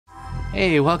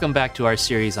Hey, welcome back to our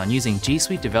series on using G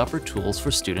Suite developer tools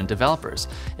for student developers.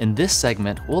 In this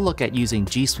segment, we'll look at using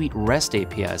G Suite REST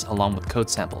APIs along with code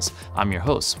samples. I'm your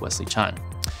host, Wesley Chun.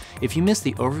 If you missed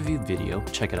the overview video,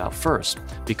 check it out first,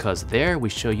 because there we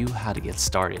show you how to get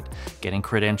started, getting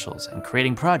credentials, and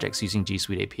creating projects using G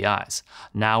Suite APIs.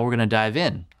 Now we're going to dive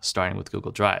in, starting with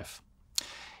Google Drive.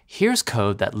 Here's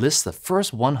code that lists the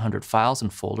first 100 files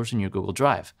and folders in your Google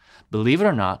Drive. Believe it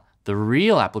or not, the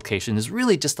real application is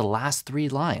really just the last 3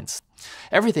 lines.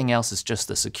 Everything else is just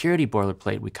the security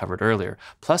boilerplate we covered earlier,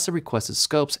 plus the requested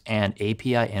scopes and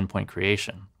API endpoint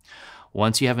creation.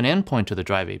 Once you have an endpoint to the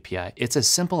Drive API, it's as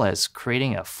simple as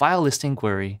creating a file listing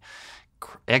query,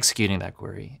 executing that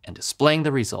query, and displaying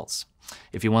the results.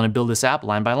 If you want to build this app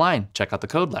line by line, check out the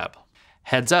code lab.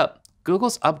 Heads up!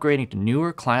 Google's upgrading to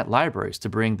newer client libraries to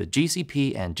bring the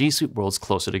GCP and G Suite worlds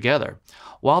closer together.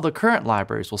 While the current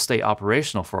libraries will stay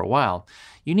operational for a while,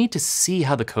 you need to see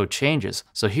how the code changes,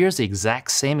 so here's the exact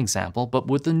same example but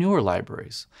with the newer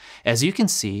libraries. As you can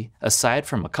see, aside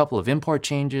from a couple of import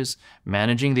changes,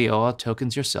 managing the OAuth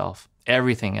tokens yourself,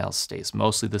 everything else stays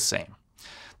mostly the same.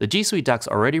 The G Suite docs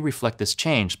already reflect this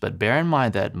change, but bear in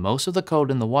mind that most of the code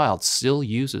in the wild still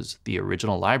uses the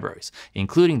original libraries,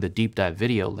 including the deep dive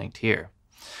video linked here.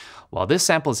 While this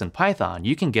sample is in Python,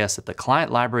 you can guess that the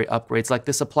client library upgrades like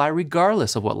this apply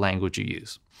regardless of what language you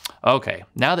use. Okay,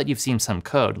 now that you've seen some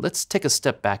code, let's take a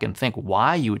step back and think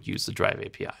why you would use the Drive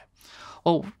API.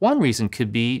 Well, one reason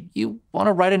could be you want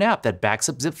to write an app that backs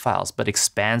up zip files but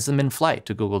expands them in flight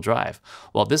to Google Drive.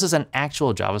 Well, this is an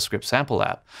actual JavaScript sample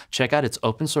app. Check out its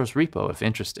open source repo if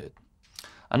interested.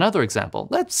 Another example,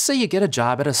 let's say you get a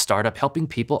job at a startup helping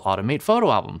people automate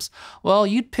photo albums. Well,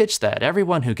 you'd pitch that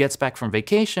everyone who gets back from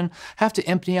vacation have to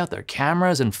empty out their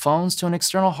cameras and phones to an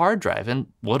external hard drive. And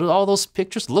what do all those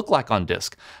pictures look like on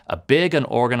disk? A big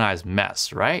unorganized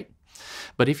mess, right?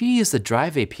 But if you use the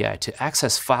Drive API to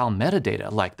access file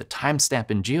metadata like the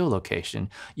timestamp and geolocation,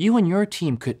 you and your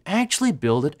team could actually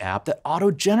build an app that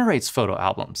auto-generates photo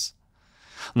albums.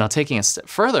 Now taking a step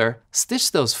further,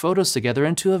 stitch those photos together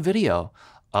into a video,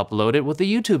 upload it with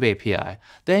the YouTube API,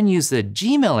 then use the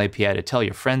Gmail API to tell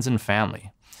your friends and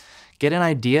family. Get an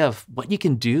idea of what you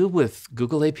can do with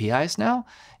Google APIs now?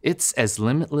 It's as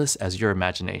limitless as your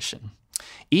imagination.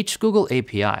 Each Google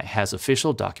API has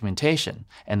official documentation,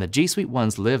 and the G Suite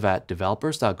ones live at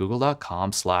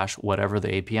developers.google.com/whatever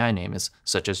the API name is,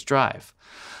 such as Drive.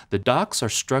 The docs are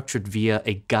structured via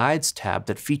a Guides tab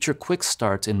that feature quick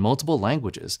starts in multiple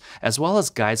languages, as well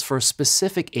as guides for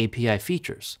specific API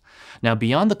features. Now,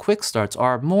 beyond the quick starts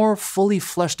are more fully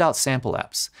fleshed out sample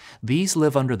apps. These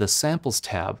live under the Samples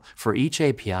tab for each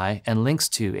API and links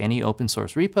to any open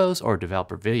source repos or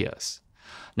developer videos.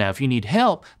 Now, if you need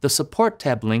help, the Support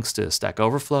tab links to Stack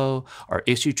Overflow, our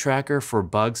issue tracker for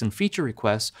bugs and feature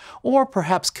requests, or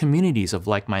perhaps communities of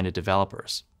like-minded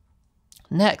developers.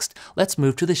 Next, let's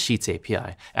move to the Sheets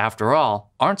API. After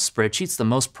all, aren't spreadsheets the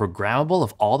most programmable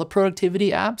of all the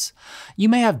productivity apps? You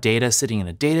may have data sitting in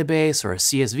a database or a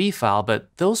CSV file,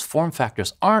 but those form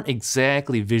factors aren't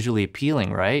exactly visually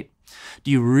appealing, right?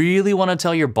 Do you really want to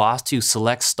tell your boss to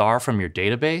select star from your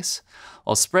database?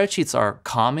 Well, spreadsheets are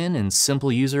common and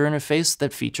simple user interface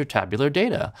that feature tabular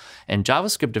data, and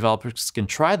JavaScript developers can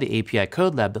try the API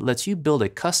code lab that lets you build a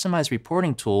customized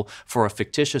reporting tool for a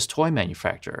fictitious toy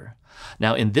manufacturer.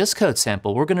 Now, in this code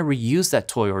sample, we're going to reuse that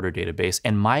toy order database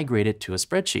and migrate it to a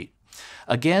spreadsheet.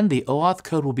 Again, the OAuth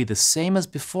code will be the same as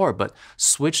before, but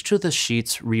switch to the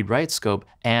Sheets read-write scope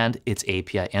and its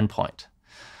API endpoint.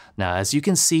 Now, as you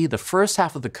can see, the first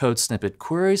half of the code snippet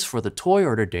queries for the toy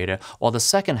order data, while the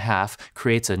second half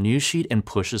creates a new sheet and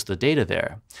pushes the data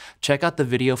there. Check out the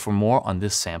video for more on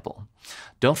this sample.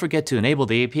 Don't forget to enable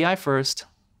the API first.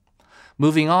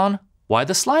 Moving on, why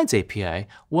the Slides API?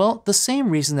 Well, the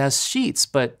same reason as Sheets,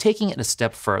 but taking it a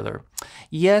step further.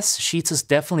 Yes, Sheets is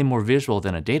definitely more visual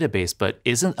than a database, but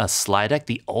isn't a slide deck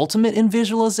the ultimate in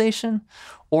visualization?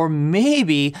 Or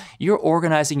maybe you're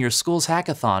organizing your school's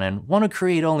hackathon and want to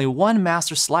create only one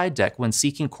master slide deck when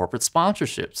seeking corporate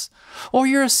sponsorships. Or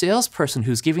you're a salesperson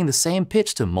who's giving the same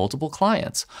pitch to multiple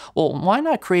clients. Well, why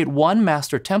not create one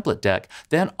master template deck,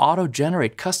 then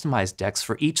auto-generate customized decks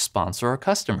for each sponsor or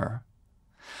customer?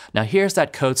 Now here's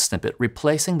that code snippet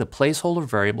replacing the placeholder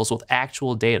variables with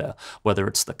actual data, whether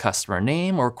it's the customer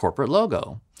name or corporate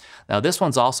logo. Now this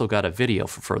one's also got a video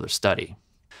for further study.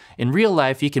 In real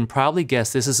life, you can probably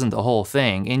guess this isn't the whole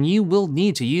thing, and you will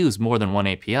need to use more than one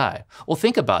API. Well,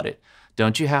 think about it.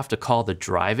 Don't you have to call the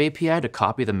Drive API to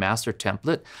copy the master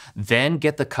template, then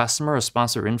get the customer or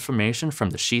sponsor information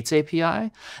from the Sheets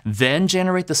API, then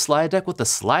generate the slide deck with the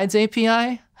Slides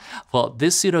API? Well,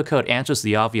 this pseudocode answers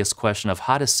the obvious question of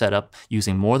how to set up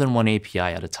using more than one API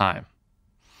at a time.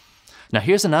 Now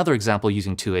here's another example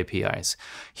using two APIs.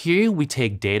 Here we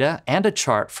take data and a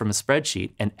chart from a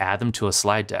spreadsheet and add them to a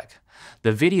slide deck.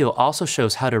 The video also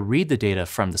shows how to read the data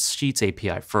from the Sheets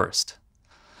API first.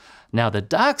 Now the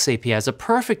Docs API is a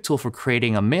perfect tool for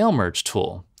creating a mail merge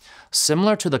tool.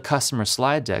 Similar to the customer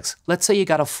slide decks, let's say you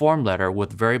got a form letter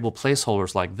with variable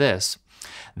placeholders like this.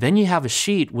 Then you have a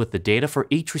sheet with the data for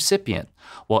each recipient.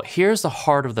 Well, here's the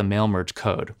heart of the mail merge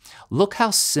code. Look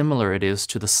how similar it is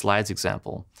to the slides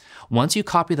example. Once you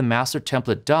copy the master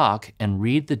template doc and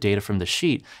read the data from the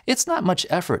sheet, it's not much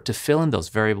effort to fill in those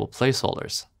variable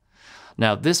placeholders.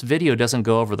 Now, this video doesn't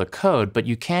go over the code, but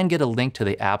you can get a link to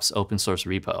the app's open source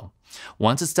repo.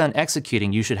 Once it's done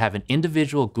executing, you should have an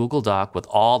individual Google Doc with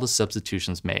all the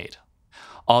substitutions made.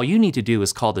 All you need to do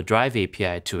is call the Drive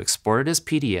API to export it as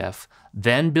PDF,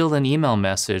 then build an email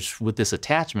message with this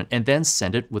attachment, and then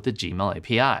send it with the Gmail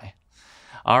API.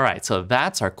 All right, so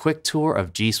that's our quick tour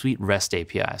of G Suite REST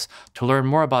APIs. To learn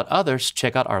more about others,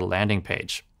 check out our landing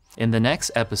page. In the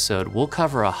next episode, we'll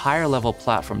cover a higher level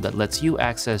platform that lets you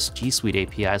access G Suite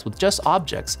APIs with just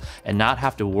objects and not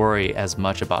have to worry as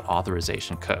much about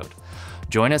authorization code.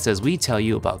 Join us as we tell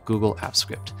you about Google Apps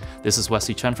Script. This is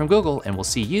Wesley Chun from Google, and we'll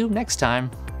see you next time.